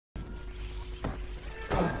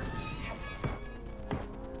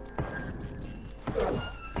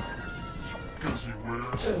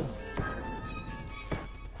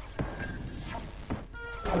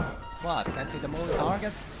What? Can't see the moving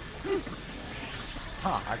target?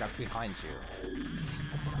 Ha! I got behind you.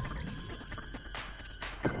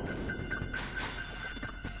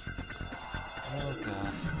 Oh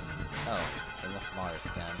god. Oh, it was fire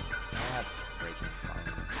scan. That freaking fun.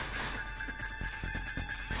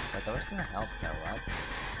 But there was still help there, right?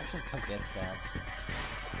 I should go get that.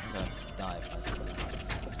 I'm gonna die if I do that.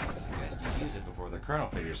 I suggest you use it before the colonel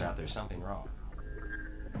figures out there's something wrong.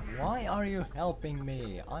 Why are you helping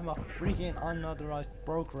me? I'm a freaking unauthorized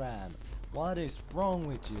program. What is wrong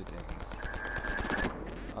with you things?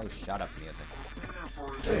 Oh, shut up, music.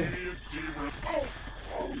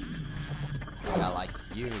 Yeah, like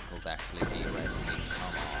you could actually be wrestling.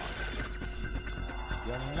 Come on.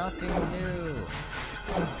 You're nothing new.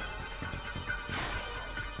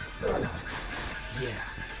 Yeah.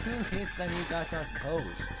 2 hits and you guys are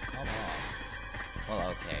toast. Come on. Well,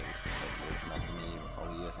 okay, it's the not me or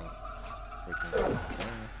using freaking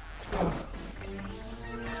thing.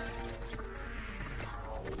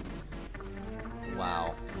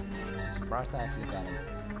 Wow. I'm surprised I actually got him.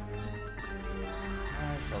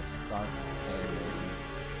 I shall start gaming.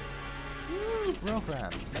 Woo,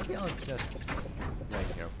 programs! Maybe I'll just wait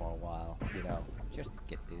here for a while, you know, just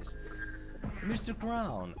get this. Mr.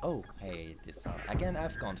 Crown! Oh, hey, this again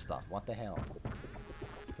FCON stuff, what the hell?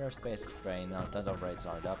 First base strain, now data rates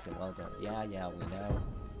aren't optimal. Yeah, we know.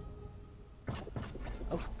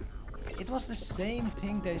 Oh, it was the same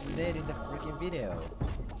thing they said in the freaking video.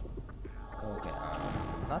 Okay,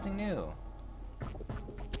 nothing new.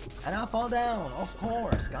 And I fall down, of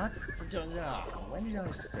course. God, when did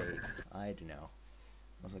I save? I don't know.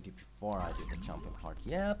 I was looking before I did the jumping part.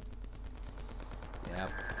 Yep.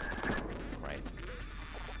 Great.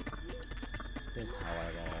 This is how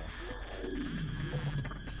I roll.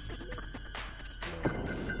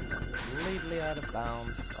 Completely out of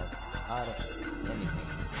bounds, out of anything.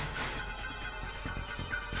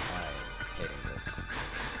 I'm hating this.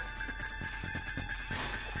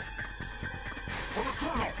 For the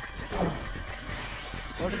colonel!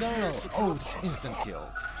 For the colonel! Oh, instant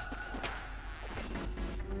killed.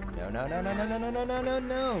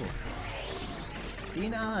 No.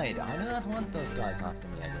 Denied. I do not want those guys after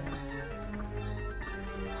me again.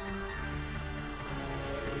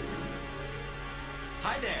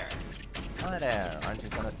 Hi there! Hi there. Aren't you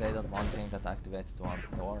gonna say that one thing that activates the one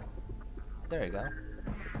door? There you go.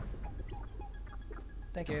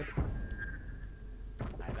 Thank you.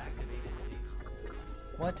 I've activated the data stream.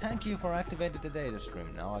 Well, thank you for activating the data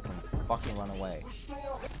stream. Now I can fucking run away.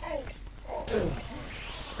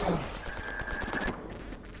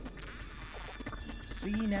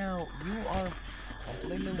 See now, you are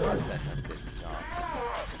completely worthless at this job.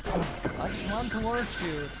 I just want to hurt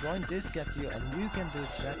you, throwing disc at you, and you can do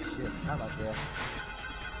jack shit. How much here?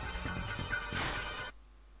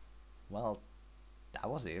 Well, that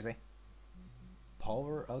was easy.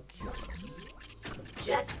 Power Oculus.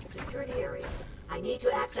 Jet, security area. I need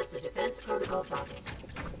to access the defense protocol socket.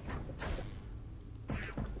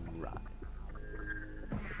 Right.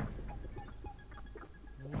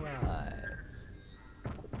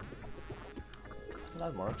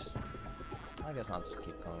 That works. I guess I'll just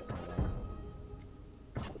keep going for a while.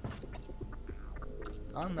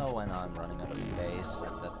 I'll know when I'm running out of space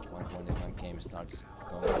at that point when the game starts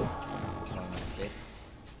going a bit.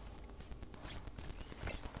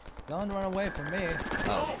 Don't run away from me!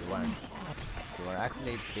 Oh, you weren't. You were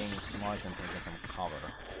actually being smart and taking some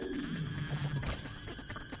cover.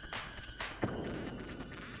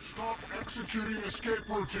 Stop executing escape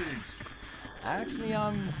routine! Actually,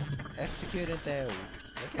 I'm executed there.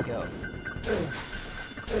 Where'd you go?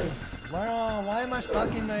 Why am I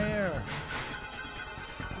stuck in the air?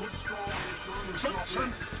 What's wrong with turning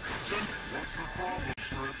something? What's the problem,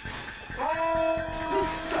 Strip?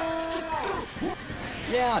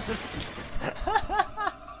 Yeah, just...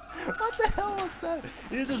 What the hell was that?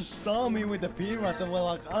 He just saw me with the pirates and we're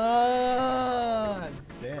like, ah, I'm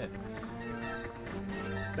dead.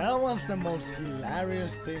 That was the most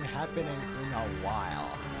hilarious thing happening in a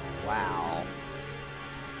while. Wow.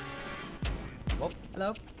 Whoop,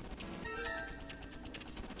 hello.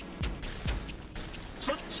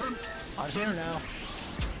 I'm here now.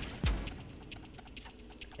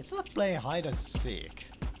 It's like playing hide and seek,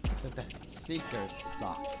 except the seekers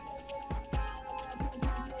suck.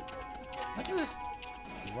 I can just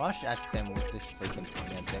rush at them with this freaking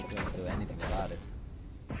thing and they don't do anything about it.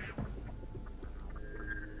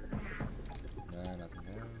 No, nothing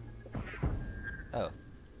there. Oh,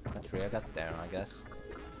 a tree I got there, I guess.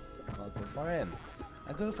 Well, good for him.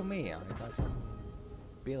 And good for me, I got some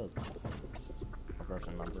build points. A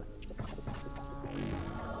version number.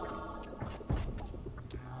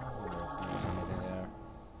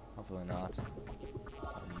 Hopefully not.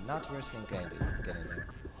 I'm not risking getting there.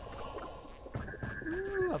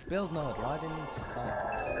 Ooh, a build node right in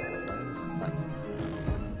sight. Plain sight.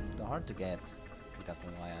 They're hard to get without the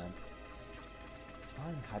Y-amp.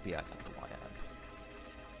 I'm happy I got the Y-amp.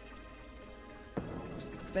 It was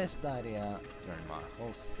the best idea during my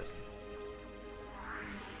whole season.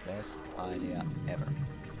 Best idea ever.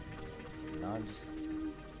 Now I'm just...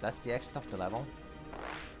 That's the exit of the level.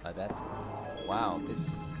 I bet. Wow, this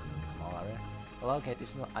is a small area. Well, okay,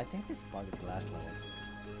 this is... I think this is probably the last level.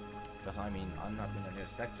 Because I mean, I'm not in a new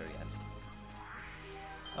sector yet.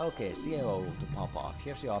 Okay, CAO to pop off.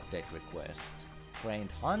 Here's your update request.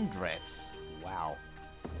 Trained hundreds! Wow.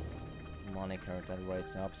 Moniker that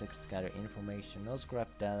rates objects, scatter information, no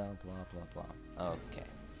scrap data, blah blah blah. Okay.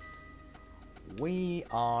 We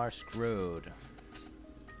are screwed.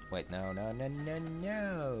 Wait, no.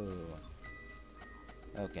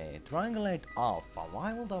 Okay, triangulate alpha.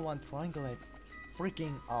 Why would I want triangulate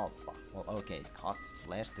freaking alpha? Well, okay, it costs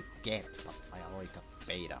less to get, but I already got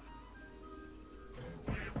beta.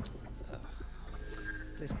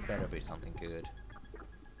 This better be something good.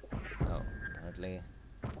 Oh, apparently.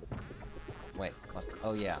 Wait,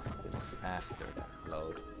 oh yeah, it was after that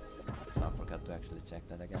load. So I forgot to actually check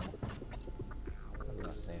that again. I'm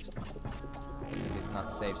not save state. If it's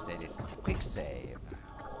not save state, it's quick save.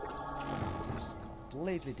 It's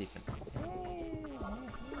completely different.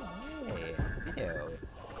 Hey, video.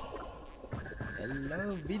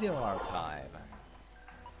 Hello, video archive.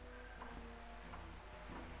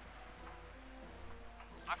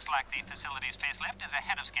 Looks like the facility's facelift is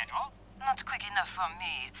ahead of schedule. Not quick enough for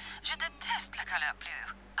me. Je déteste la couleur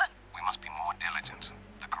bleue. We must be more diligent.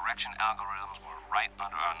 The correction algorithms were right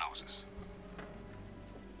under our noses.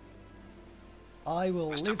 I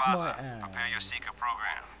will Mr. lift Baba, my arm. prepare your seeker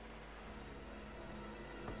program.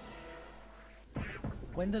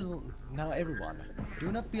 Now everyone,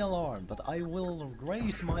 do not be alarmed, but I will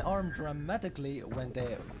raise my arm dramatically when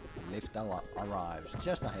the lift arrives.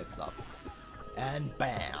 Just a heads up. And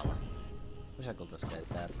BAM! Wish I could have said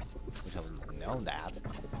that. Wish I would have known that.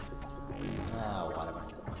 Ah, whatever.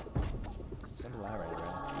 Simple error,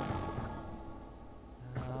 really.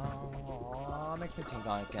 Makes me think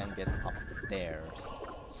I can get up there.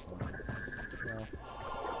 So, no.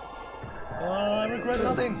 I regret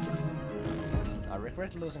nothing! I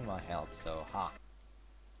regret losing my health, so ha.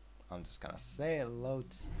 I'm just gonna say hello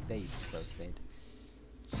to States, so said.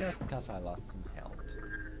 Just cause I lost some health.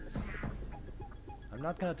 I'm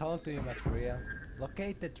not gonna talk to you, Matria.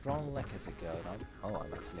 Locate the Tron legacy code. Oh,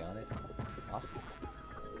 I'm actually on it. Awesome.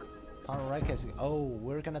 Tron legacy. Oh,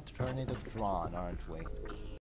 we're gonna turn into Tron, aren't we?